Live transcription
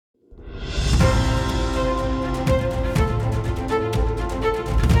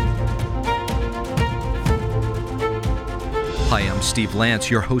Steve Lance,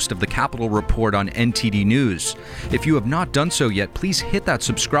 your host of the Capitol Report on NTD News. If you have not done so yet, please hit that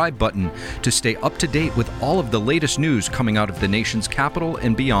subscribe button to stay up to date with all of the latest news coming out of the nation's capital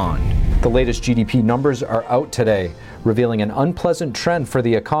and beyond. The latest GDP numbers are out today, revealing an unpleasant trend for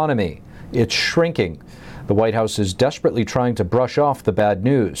the economy. It's shrinking. The White House is desperately trying to brush off the bad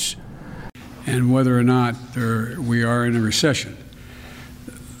news. And whether or not we are in a recession.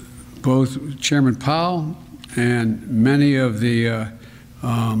 Both Chairman Powell and many of the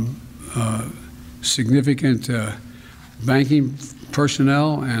significant banking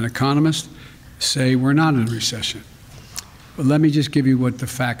personnel and economists say we're not in a recession. But let me just give you what the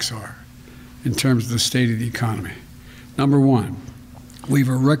facts are in terms of the state of the economy. Number one, we have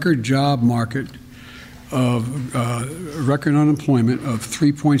a record job market of record unemployment of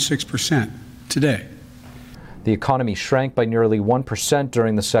 3.6% today. The economy shrank by nearly 1%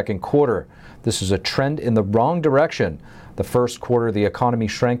 during the second quarter. This is a trend in the wrong direction. The first quarter, the economy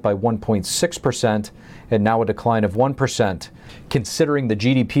shrank by 1.6%, and now a decline of 1%. Considering the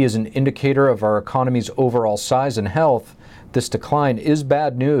GDP is an indicator of our economy's overall size and health, this decline is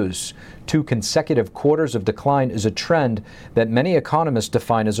bad news. 2 consecutive quarters of decline is a trend that many economists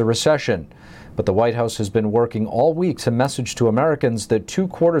define as a recession. But the White House has been working all week to message to Americans that 2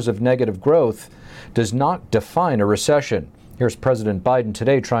 quarters of negative growth does not define a recession. Here's President Biden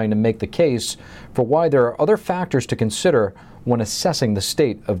today trying to make the case for why there are other factors to consider when assessing the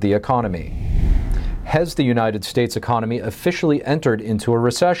state of the economy. Has the United States economy officially entered into a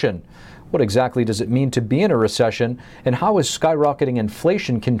recession? What exactly does it mean to be in a recession, and how is skyrocketing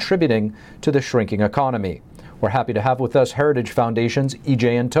inflation contributing to the shrinking economy? We're happy to have with us Heritage Foundation's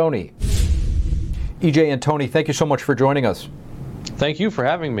EJ Antoni. EJ Antoni, thank you so much for joining us. Thank you for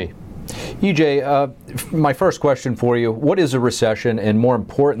having me. EJ, my first question for you, what is a recession, and more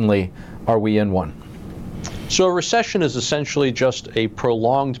importantly, are we in one? So a recession is essentially just a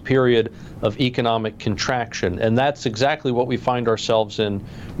prolonged period of economic contraction, and that's exactly what we find ourselves in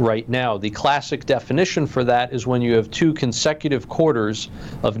right now. The classic definition for that is when you have 2 consecutive quarters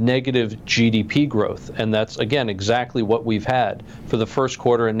of negative GDP growth, and that's, again, exactly what we've had for the first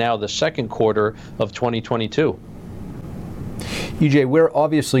quarter and now the second quarter of 2022. EJ, we're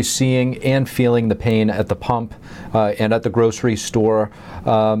obviously seeing and feeling the pain at the pump and at the grocery store.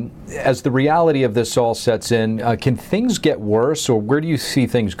 As the reality of this all sets in, can things get worse, or where do you see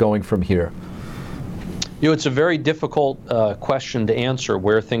things going from here? You know, it's a very difficult question to answer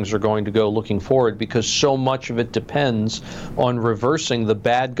where things are going to go looking forward, because so much of it depends on reversing the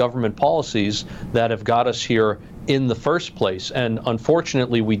bad government policies that have got us here in the first place. And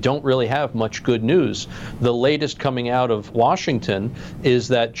unfortunately, we don't really have much good news. The latest coming out of Washington is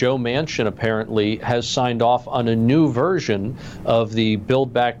that Joe Manchin apparently has signed off on a new version of the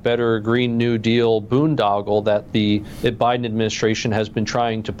Build Back Better Green New Deal boondoggle that the Biden administration has been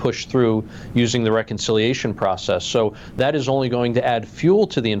trying to push through using the reconciliation process. So that is only going to add fuel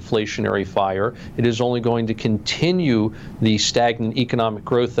to the inflationary fire. It is only going to continue the stagnant economic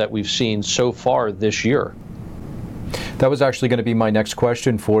growth that we've seen so far this year. That was actually going to be my next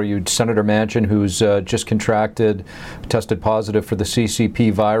question for you. Senator Manchin, who's just tested positive for the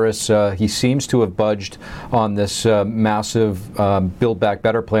CCP virus, he seems to have budged on this massive Build Back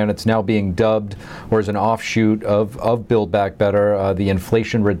Better plan. It's now being dubbed, or as an offshoot of Build Back Better, the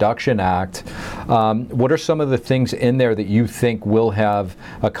Inflation Reduction Act. What are some of the things in there that you think will have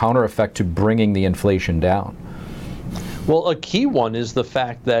a counter effect to bringing the inflation down? Well, a key one is the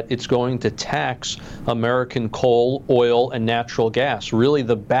fact that it's going to tax American coal, oil, and natural gas, really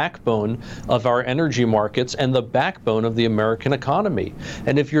the backbone of our energy markets and the backbone of the American economy.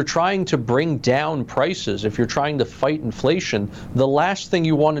 And if you're trying to bring down prices, if you're trying to fight inflation, the last thing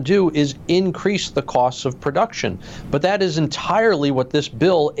you want to do is increase the costs of production. But that is entirely what this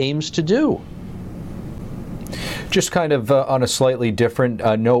bill aims to do. Just kind of on a slightly different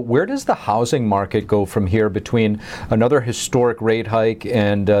note, where does the housing market go from here between another historic rate hike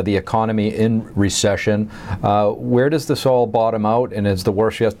and the economy in recession? Where does this all bottom out, and is the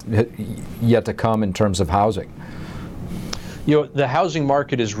worst yet to come in terms of housing? You know, the housing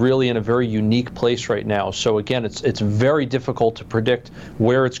market is really in a very unique place right now. So again, it's very difficult to predict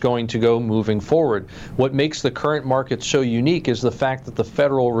where it's going to go moving forward. What makes the current market so unique is the fact that the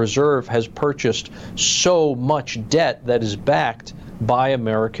Federal Reserve has purchased so much debt that is backed by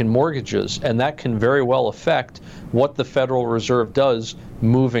American mortgages, and that can very well affect what the Federal Reserve does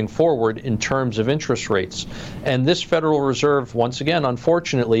moving forward in terms of interest rates. And this Federal Reserve, once again,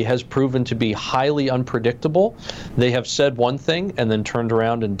 unfortunately, has proven to be highly unpredictable. They have said one thing and then turned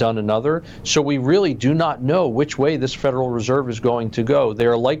around and done another. So we really do not know which way this Federal Reserve is going to go. They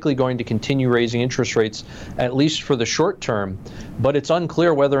are likely going to continue raising interest rates, at least for the short term, but it's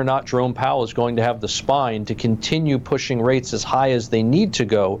unclear whether or not Jerome Powell is going to have the spine to continue pushing rates as high as they need to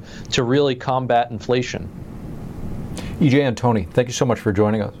go to really combat inflation. EJ Antoni, thank you so much for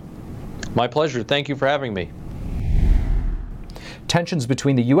joining us. My pleasure. Thank you for having me. Tensions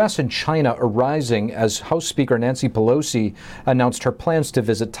between the U.S. and China are rising as House Speaker Nancy Pelosi announced her plans to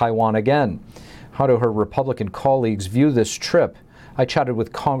visit Taiwan again. How do her Republican colleagues view this trip? I chatted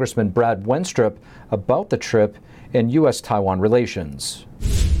with Congressman Brad Wenstrup about the trip and U.S.-Taiwan relations.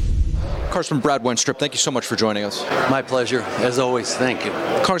 Congressman Brad Wenstrup, thank you so much for joining us. My pleasure, as always. Thank you.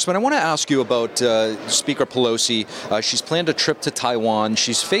 Congressman, I want to ask you about Speaker Pelosi. She's planned a trip to Taiwan.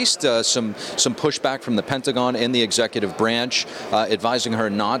 She's faced some pushback from the Pentagon and the executive branch advising her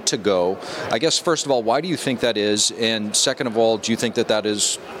not to go. I guess, first of all, why do you think that is? And second of all, do you think that that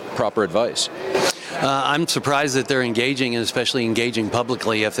is proper advice? I'm surprised that they're engaging, and especially engaging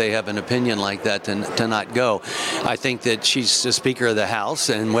publicly if they have an opinion like that, to not go. I think that she's the Speaker of the House,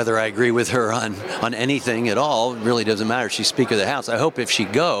 and whether I agree with her on anything at all really doesn't matter. She's Speaker of the House. I hope if she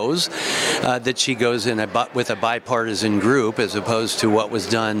goes, that she goes with a bipartisan group as opposed to what was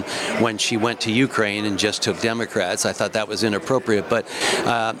done when she went to Ukraine and just took Democrats. I thought that was inappropriate. But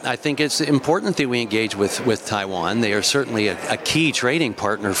I think it's important that we engage with Taiwan. They are certainly a key trading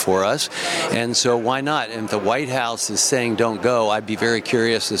partner for us, and so why not? And if the White House is saying don't go, I'd be very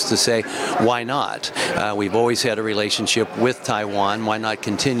curious as to say why not. We've always had a relationship with Taiwan. Why not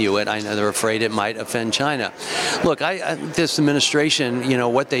continue it? I know they're afraid it might offend China. Look, this administration,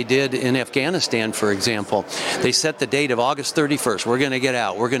 what they did in Afghanistan, for example, they set the date of August 31st. We're going to get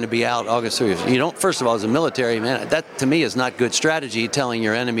out. We're going to be out August 31st. First of all, as a military man, that to me is not good strategy, telling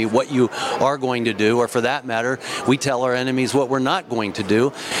your enemy what you are going to do, or for that matter, we tell our enemies what we're not going to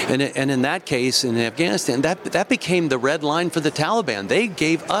do. And in that case, in Afghanistan, that became the red line for the Taliban. They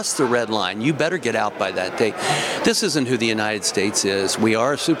gave us the red line. You better get out by that date. This isn't who the United States is. We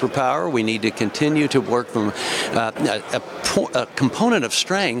are a superpower. We need to continue to work from a component of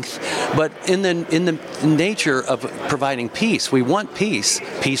strength, but in the nature of providing peace. We want peace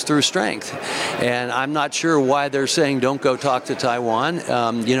through strength. And I'm not sure why they're saying don't go talk to Taiwan.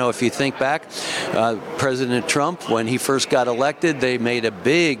 If you think back, President Trump, when he first got elected,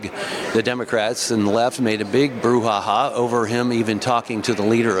 the Democrats and the left made a big brouhaha over him even talking to the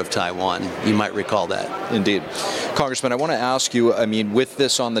leader of Taiwan. You might recall that. Indeed. Congressman, I want to ask you, with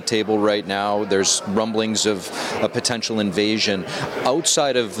this on the table right now, there's rumblings of a potential invasion.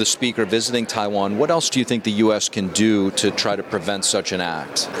 Outside of the Speaker visiting Taiwan, what else do you think the U.S. can do to try to prevent such an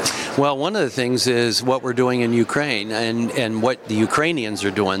act? Well, one of the things is what we're doing in Ukraine and what the Ukrainians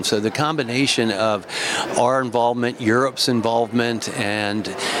are doing. So the combination of our involvement, Europe's involvement, and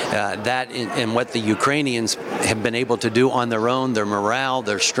and what the Ukrainians have been able to do on their own, their morale,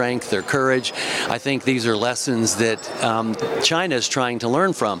 their strength, their courage, I think these are lessons that China is trying to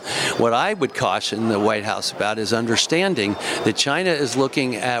learn from. What I would caution the White House about is understanding that China is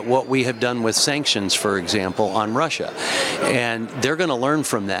looking at what we have done with sanctions, for example, on Russia. And they're going to learn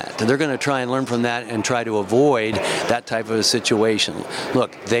from that. They're going to try and learn from that and try to avoid that type of a situation.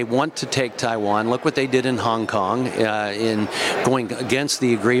 Look, they want to take Taiwan. Look what they did in Hong Kong in going against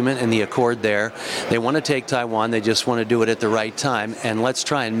the agreement and the accord there. They want to take Taiwan. They just want to do it at the right time. And let's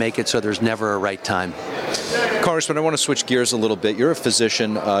try and make it so there's never a right time. Congressman, I want to switch gears a little bit. You're a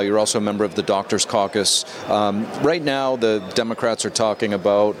physician. You're also a member of the Doctors Caucus. Right now, the Democrats are talking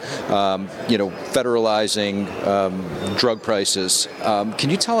about, federalizing drug prices. Can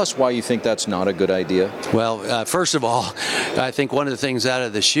you tell us why you think that's not a good idea? Well, first of all, I think one of the things out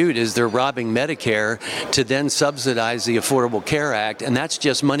of the chute is they're robbing Medicare to then subsidize the Affordable Care Act, and that's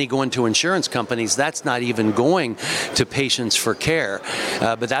just money going to insurance companies. That's not even going to patients for care.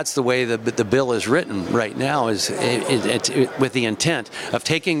 But that's the way the bill is written right now, is with the intent of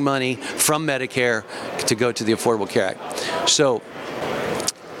taking money from Medicare to go to the Affordable Care Act. So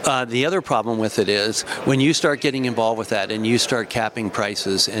the other problem with it is when you start getting involved with that and you start capping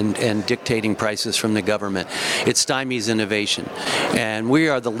prices and dictating prices from the government, it stymies innovation. And we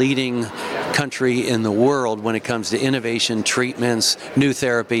are the leading country in the world when it comes to innovation, treatments, new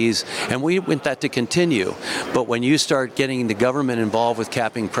therapies, and we want that to continue. But when you start getting the government involved with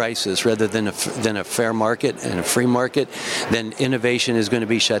capping prices rather than a fair market and a free market, then innovation is going to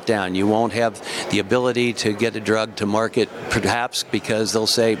be shut down. You won't have the ability to get a drug to market, perhaps because they'll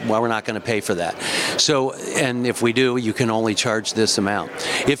say, well, we're not going to pay for that. So, and if we do, you can only charge this amount.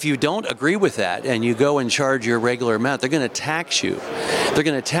 If you don't agree with that and you go and charge your regular amount, they're going to tax you. They're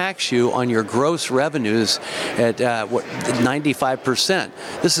going to tax you on your gross revenues at 95%.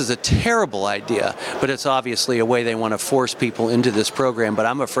 This is a terrible idea, but it's obviously a way they want to force people into this program. But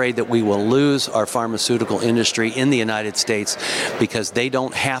I'm afraid that we will lose our pharmaceutical industry in the United States because they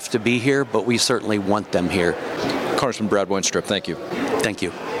don't have to be here, but we certainly want them here. Congressman Brad Wenstrup, thank you. Thank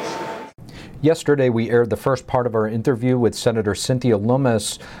you. Yesterday, we aired the first part of our interview with Senator Cynthia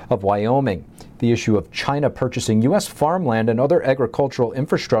Lummis of Wyoming. The issue of China purchasing U.S. farmland and other agricultural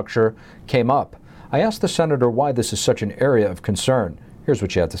infrastructure came up. I asked the senator why this is such an area of concern. Here's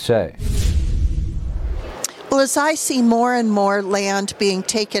what she had to say. Well, as I see more and more land being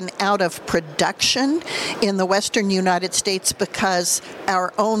taken out of production in the western United States because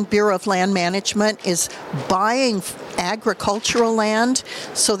our own Bureau of Land Management is buying agricultural land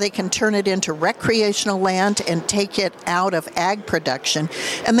so they can turn it into recreational land and take it out of ag production.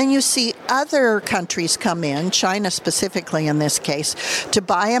 And then you see other countries come in, China specifically in this case, to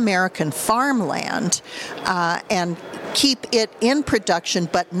buy American farmland and keep it in production,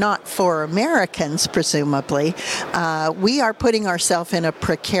 but not for Americans, presumably. We are putting ourselves in a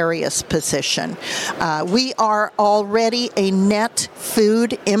precarious position. We are already a net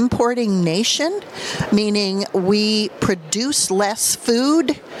food importing nation, meaning we produce less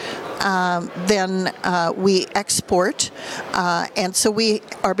food than we export, and so we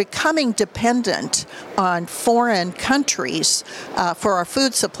are becoming dependent on foreign countries for our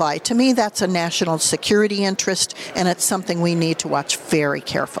food supply. To me, that's a national security interest, and it's something we need to watch very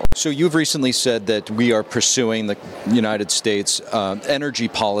carefully. So you've recently said that we are pursuing the United States energy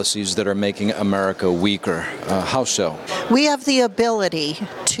policies that are making America weaker. How so? We have the ability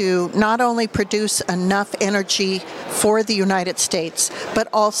to not only produce enough energy for the United States, but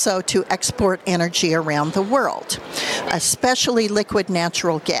also to export energy around the world, especially liquid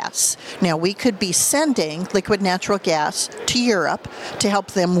natural gas. Now, we could be sending liquid natural gas to Europe to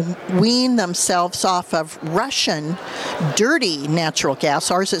help them wean themselves off of Russian dirty natural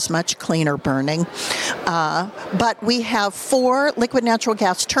gas. Ours is much cleaner burning. But we have 4 liquid natural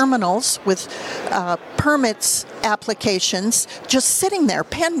gas terminals with permits applications just sitting there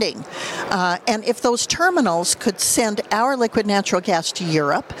pending. And if those terminals could send our liquid natural gas to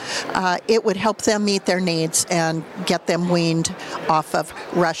Europe, it would help them meet their needs and get them weaned off of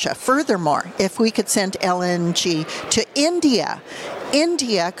Russia. Furthermore, if we could send LNG to India,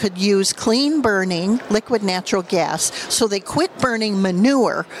 India could use clean burning liquid natural gas so they quit burning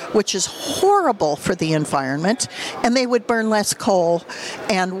manure, which is horrible for the environment, and they would burn less coal,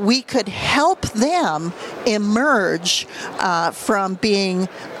 and we could help them emerge from being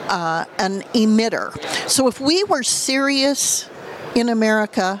an emitter. So if we were serious in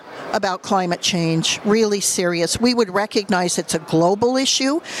America about climate change, really serious, we would recognize it's a global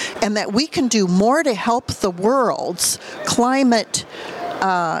issue and that we can do more to help the world's climate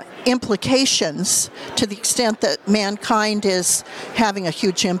implications to the extent that mankind is having a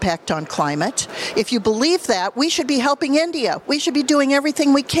huge impact on climate. If you believe that, we should be helping India. We should be doing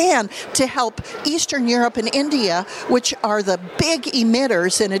everything we can to help Eastern Europe and India, which are the big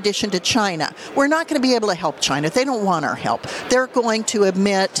emitters in addition to China. We're not going to be able to help China. They don't want our help. They're going to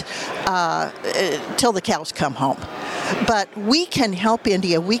emit till the cows come home. But we can help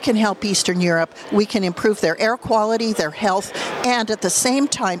India, we can help Eastern Europe, we can improve their air quality, their health, and at the same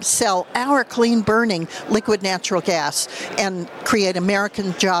time sell our clean burning liquid natural gas and create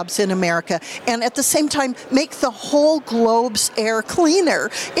American jobs in America, and at the same time make the whole globe's air cleaner.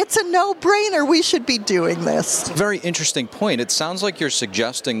 It's a no-brainer. We should be doing this. Very interesting point. It sounds like you're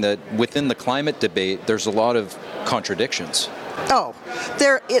suggesting that within the climate debate, there's a lot of contradictions. Oh,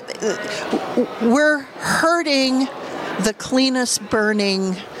 we're hurting the cleanest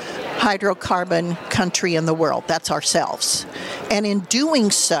burning hydrocarbon country in the world. That's ourselves. And in doing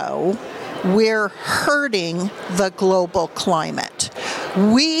so, we're hurting the global climate.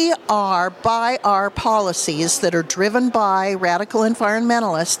 We are, by our policies that are driven by radical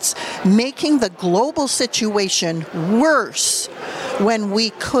environmentalists, making the global situation worse when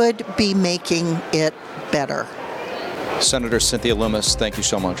we could be making it better. Senator Cynthia Lummis, thank you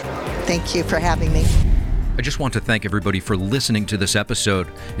so much. Thank you for having me. I just want to thank everybody for listening to this episode.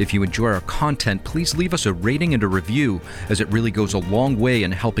 If you enjoy our content, please leave us a rating and a review, as it really goes a long way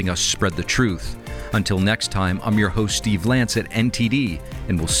in helping us spread the truth. Until next time, I'm your host, Steve Lance at NTD,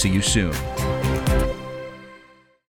 and we'll see you soon.